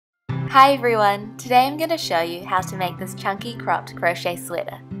Hi everyone! Today I'm going to show you how to make this chunky cropped crochet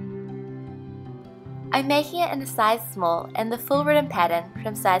sweater. I'm making it in a size small, and the full written pattern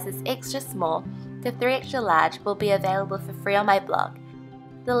from sizes extra small to 3 extra large will be available for free on my blog.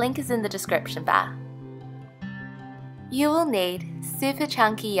 The link is in the description bar. You will need super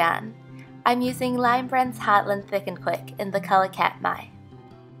chunky yarn. I'm using Lion Brand's Heartland Thick and Quick in the colour Katmai.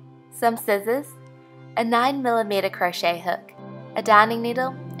 Some scissors, a 9mm crochet hook, a darning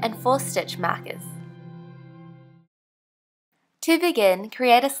needle, and 4 stitch markers. To begin,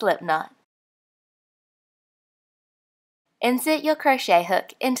 create a slip knot. Insert your crochet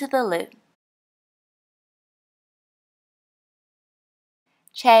hook into the loop.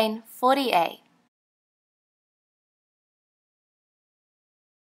 Chain 48.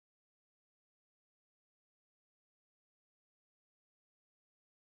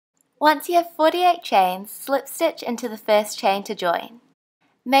 Once you have 48 chains, slip stitch into the first chain to join.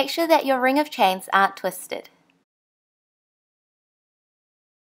 Make sure that your ring of chains aren't twisted.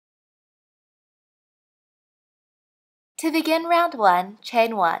 To begin round 1,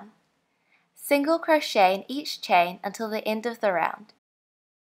 chain 1. Single crochet in each chain until the end of the round.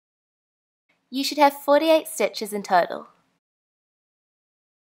 You should have 48 stitches in total.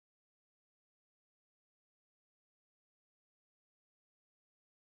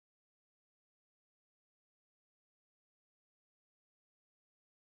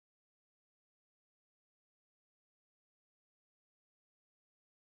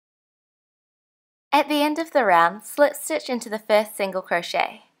 At the end of the round, slip stitch into the first single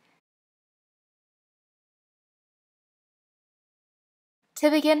crochet. To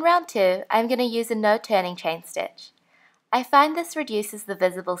begin round 2, I'm going to use a no turning chain stitch. I find this reduces the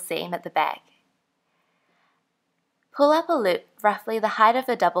visible seam at the back. Pull up a loop roughly the height of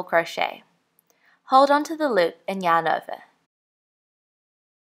a double crochet. Hold onto the loop and yarn over.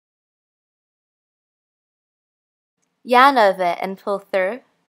 Yarn over and pull through.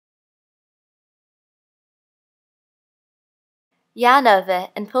 Yarn over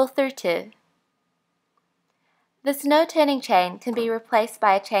and pull through 2. This no turning chain can be replaced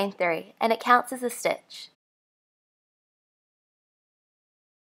by a chain 3 and it counts as a stitch.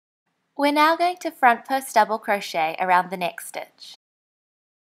 We're now going to front post double crochet around the next stitch.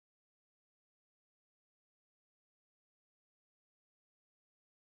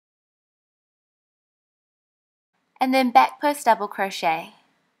 And then back post double crochet.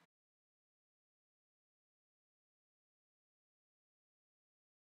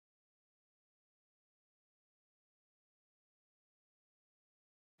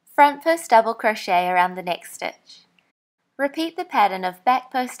 Front post double crochet around the next stitch. Repeat the pattern of back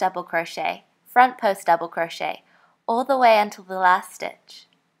post double crochet, front post double crochet, all the way until the last stitch.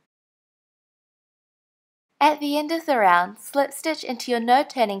 At the end of the round, slip stitch into your no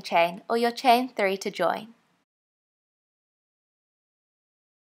turning chain or your chain 3 to join.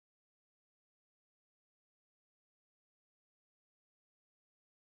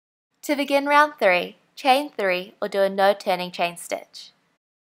 To begin round 3, chain 3 or do a no turning chain stitch.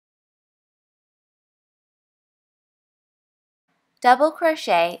 Double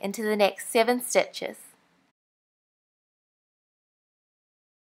crochet into the next 7 stitches.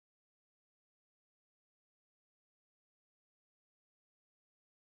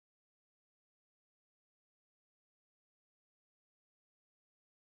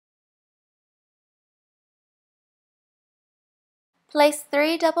 Place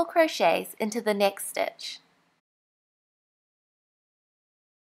 3 double crochets into the next stitch.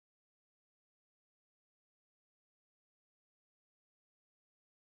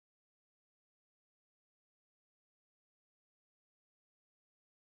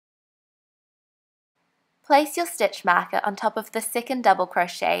 Place your stitch marker on top of the second double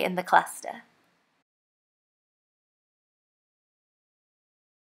crochet in the cluster.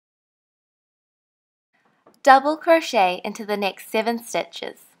 Double crochet into the next 7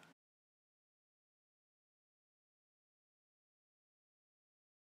 stitches.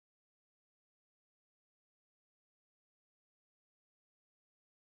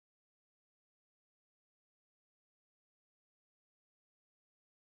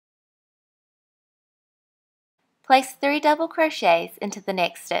 Place 3 double crochets into the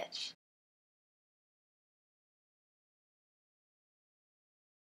next stitch.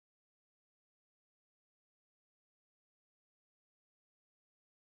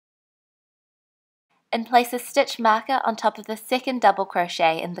 And place a stitch marker on top of the second double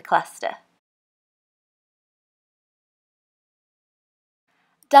crochet in the cluster.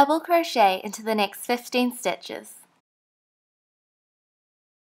 Double crochet into the next 15 stitches.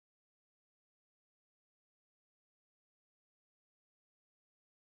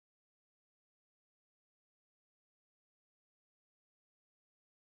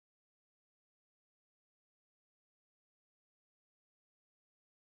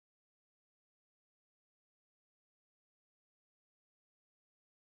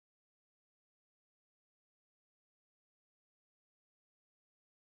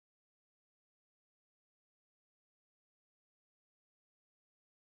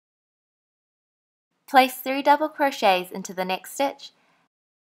 Place 3 double crochets into the next stitch.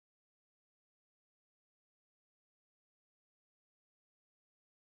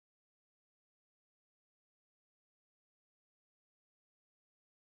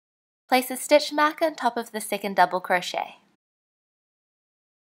 Place a stitch marker on top of the second double crochet.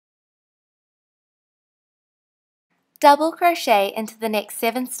 Double crochet into the next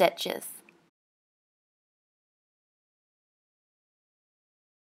 7 stitches.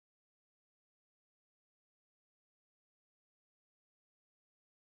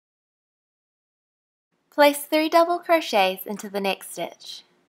 Place 3 double crochets into the next stitch.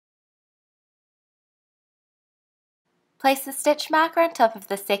 Place the stitch marker on top of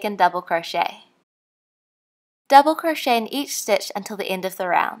the second double crochet. Double crochet in each stitch until the end of the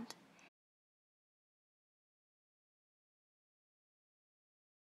round.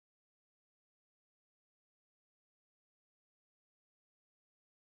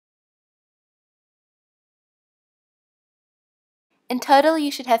 In total,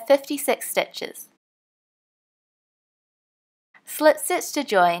 you should have 56 stitches. Slip stitch to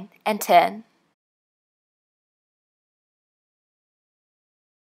join and turn.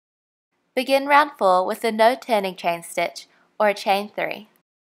 Begin round 4 with a no turning chain stitch or a chain 3.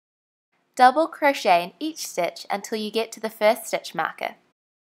 Double crochet in each stitch until you get to the first stitch marker.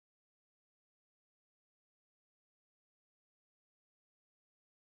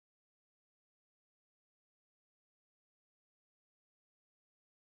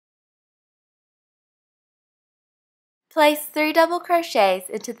 Place 3 double crochets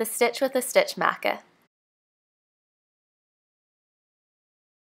into the stitch with a stitch marker.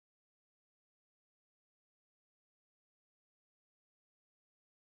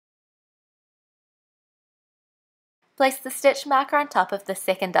 Place the stitch marker on top of the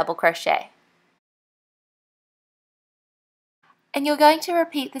second double crochet. And you're going to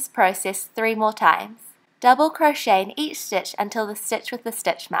repeat this process 3 more times. Double crochet in each stitch until the stitch with the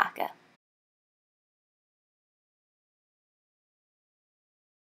stitch marker.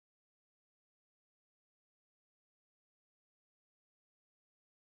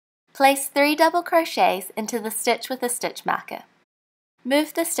 Place 3 double crochets into the stitch with a stitch marker.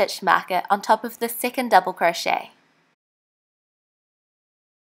 Move the stitch marker on top of the second double crochet.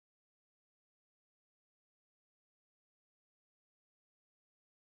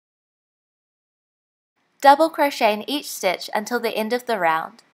 Double crochet in each stitch until the end of the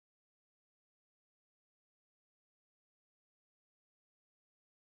round.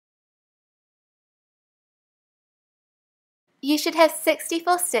 You should have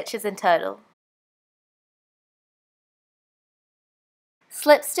 64 stitches in total.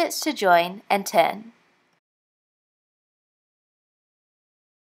 Slip stitch to join and turn.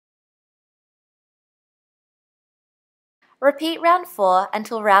 Repeat round 4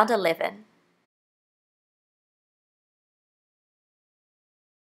 until round 11.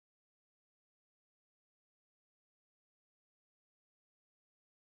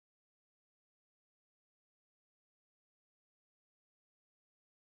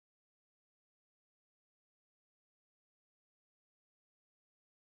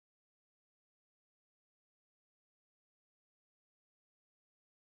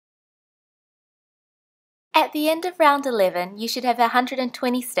 At the end of round 11, you should have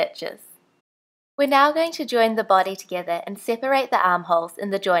 120 stitches. We're now going to join the body together and separate the armholes in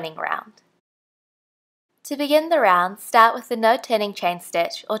the joining round. To begin the round, start with the no turning chain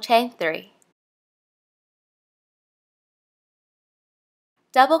stitch or chain 3.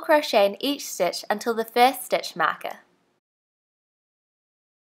 Double crochet in each stitch until the first stitch marker.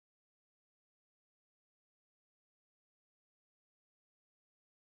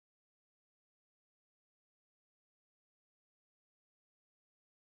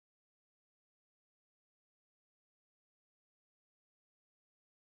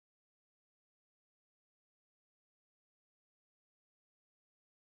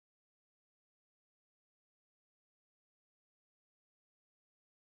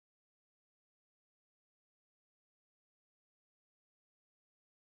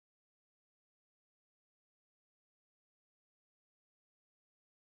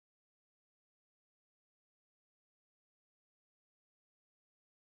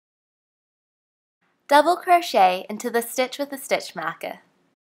 Double crochet into the stitch with the stitch marker.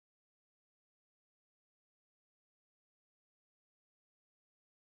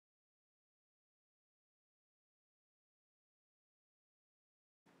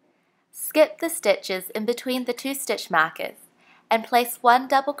 Skip the stitches in between the 2 stitch markers and place 1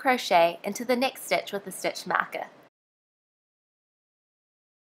 double crochet into the next stitch with the stitch marker.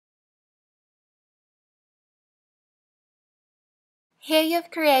 Here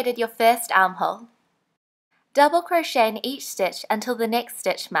you've created your first armhole. Double crochet in each stitch until the next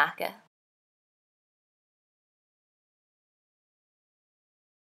stitch marker.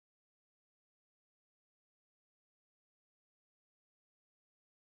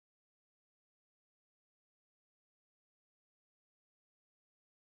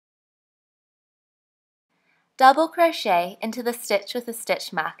 Double crochet into the stitch with a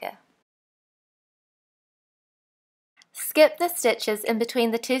stitch marker. Skip the stitches in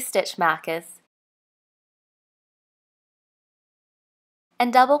between the two stitch markers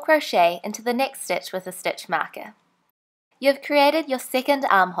and double crochet into the next stitch with a stitch marker. You have created your second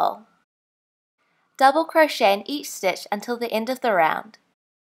armhole. Double crochet in each stitch until the end of the round.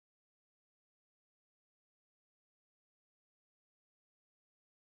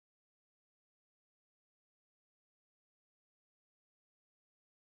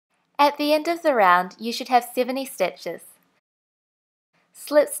 At the end of the round, you should have 70 stitches.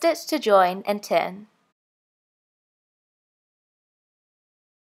 Slip stitch to join and turn.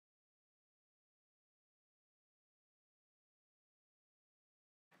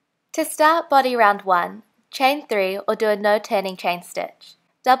 To start body round 1, chain 3 or do a no turning chain stitch.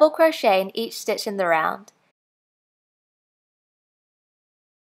 Double crochet in each stitch in the round.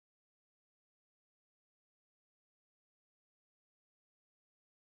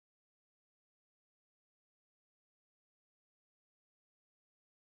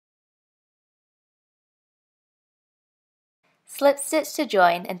 Slip stitch to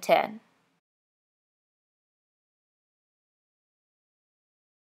join and turn.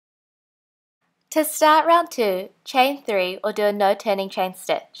 To start round 2, chain 3 or do a no turning chain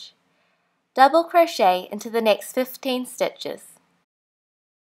stitch. Double crochet into the next 15 stitches.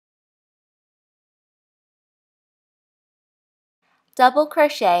 Double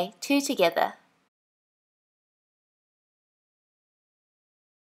crochet 2 together.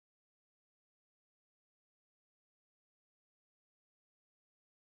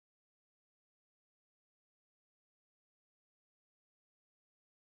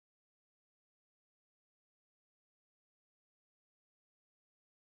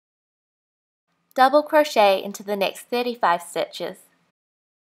 Double crochet into the next 35 stitches.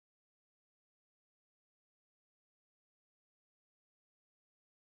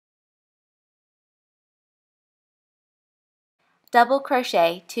 Double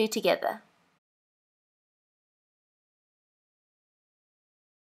crochet 2 together.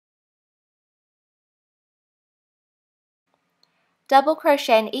 Double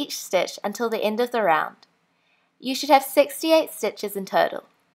crochet in each stitch until the end of the round. You should have 68 stitches in total.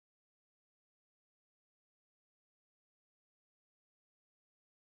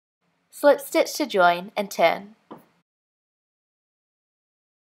 Slip stitch to join and turn.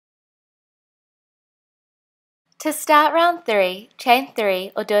 To start round 3, chain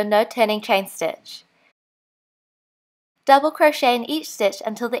 3 or do a no turning chain stitch. Double crochet in each stitch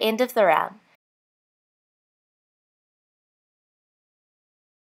until the end of the round.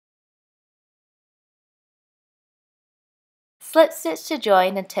 Slip stitch to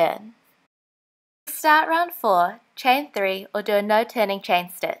join and turn. To start round 4, chain 3 or do a no turning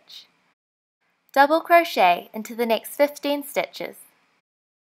chain stitch. Double crochet into the next 15 stitches.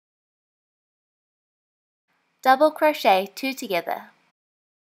 Double crochet 2 together.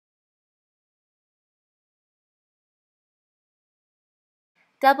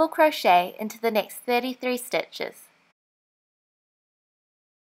 Double crochet into the next 33 stitches.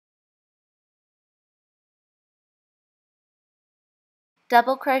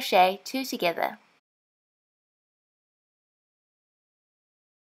 Double crochet 2 together.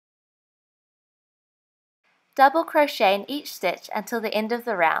 Double crochet in each stitch until the end of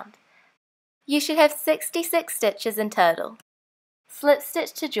the round. You should have 66 stitches in total. Slip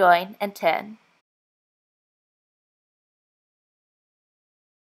stitch to join and turn.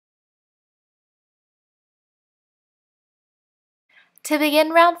 To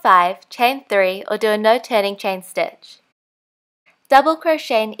begin round 5, chain 3 or do a no turning chain stitch. Double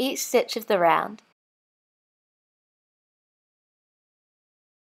crochet in each stitch of the round.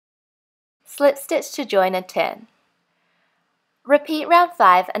 Slip stitch to join and turn. Repeat round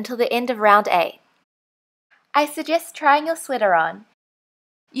 5 until the end of round 8. I suggest trying your sweater on.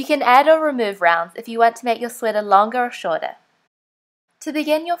 You can add or remove rounds if you want to make your sweater longer or shorter. To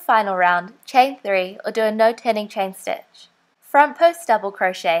begin your final round, chain 3 or do a no turning chain stitch. Front post double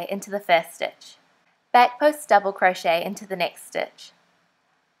crochet into the first stitch. Back post double crochet into the next stitch.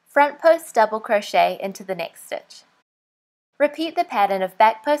 Front post double crochet into the next stitch. Repeat the pattern of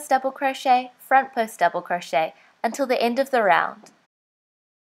back post double crochet, front post double crochet until the end of the round.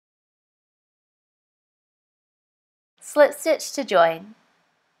 Slip stitch to join.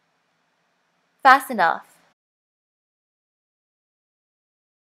 Fasten off.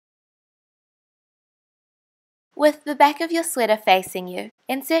 With the back of your sweater facing you,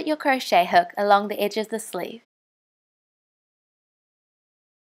 insert your crochet hook along the edge of the sleeve.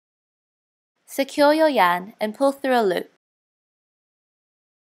 Secure your yarn and pull through a loop.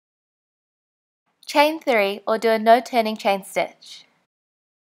 Chain 3 or do a no turning chain stitch.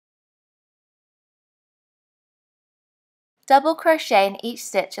 Double crochet in each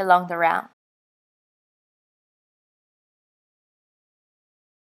stitch along the round.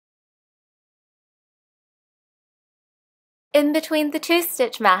 In between the 2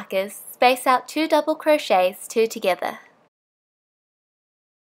 stitch markers, space out 2 double crochets 2 together.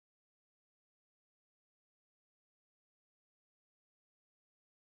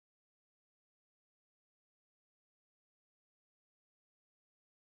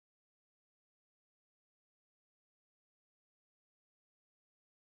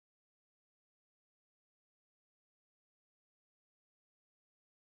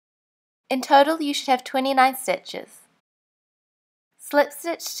 In total, you should have 29 stitches. Slip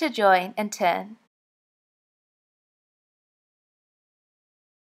stitch to join and turn.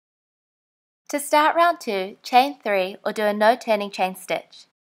 To start round 2, chain 3 or do a no turning chain stitch.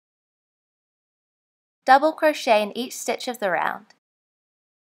 Double crochet in each stitch of the round.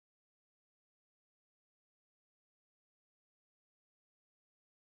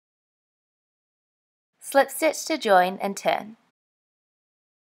 Slip stitch to join and turn.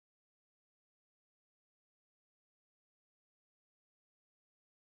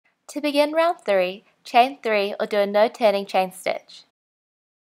 To begin round 3, chain 3 or do a no turning chain stitch.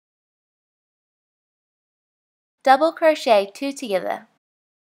 Double crochet 2 together.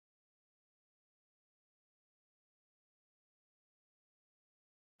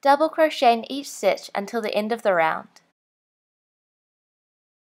 Double crochet in each stitch until the end of the round.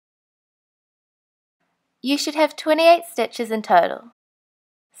 You should have 28 stitches in total.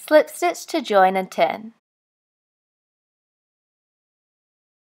 Slip stitch to join and turn.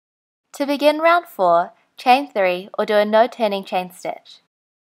 To begin round 4, chain 3 or do a no turning chain stitch.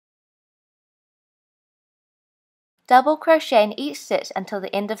 Double crochet in each stitch until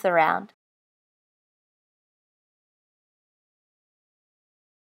the end of the round.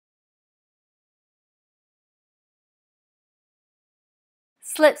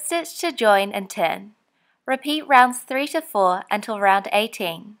 Slip stitch to join and turn. Repeat rounds 3 to 4 until round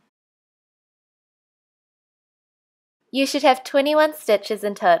 18. You should have 21 stitches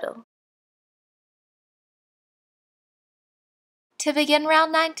in total. To begin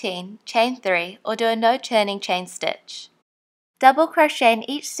round 19, chain 3 or do a no turning chain stitch. Double crochet in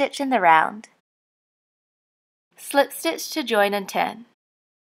each stitch in the round. Slip stitch to join and turn.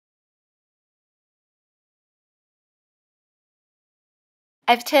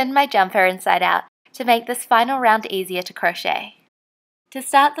 I've turned my jumper inside out to make this final round easier to crochet. To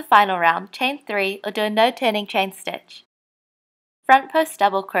start the final round, chain 3 or do a no turning chain stitch. Front post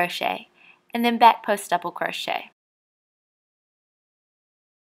double crochet and then back post double crochet.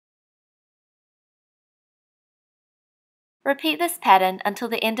 Repeat this pattern until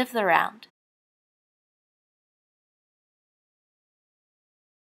the end of the round.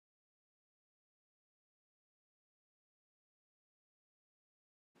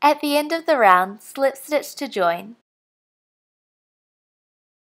 At the end of the round, slip stitch to join.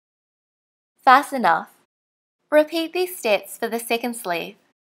 Fasten off. Repeat these steps for the second sleeve.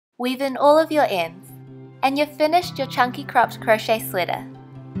 Weave in all of your ends, and you've finished your chunky cropped crochet sweater.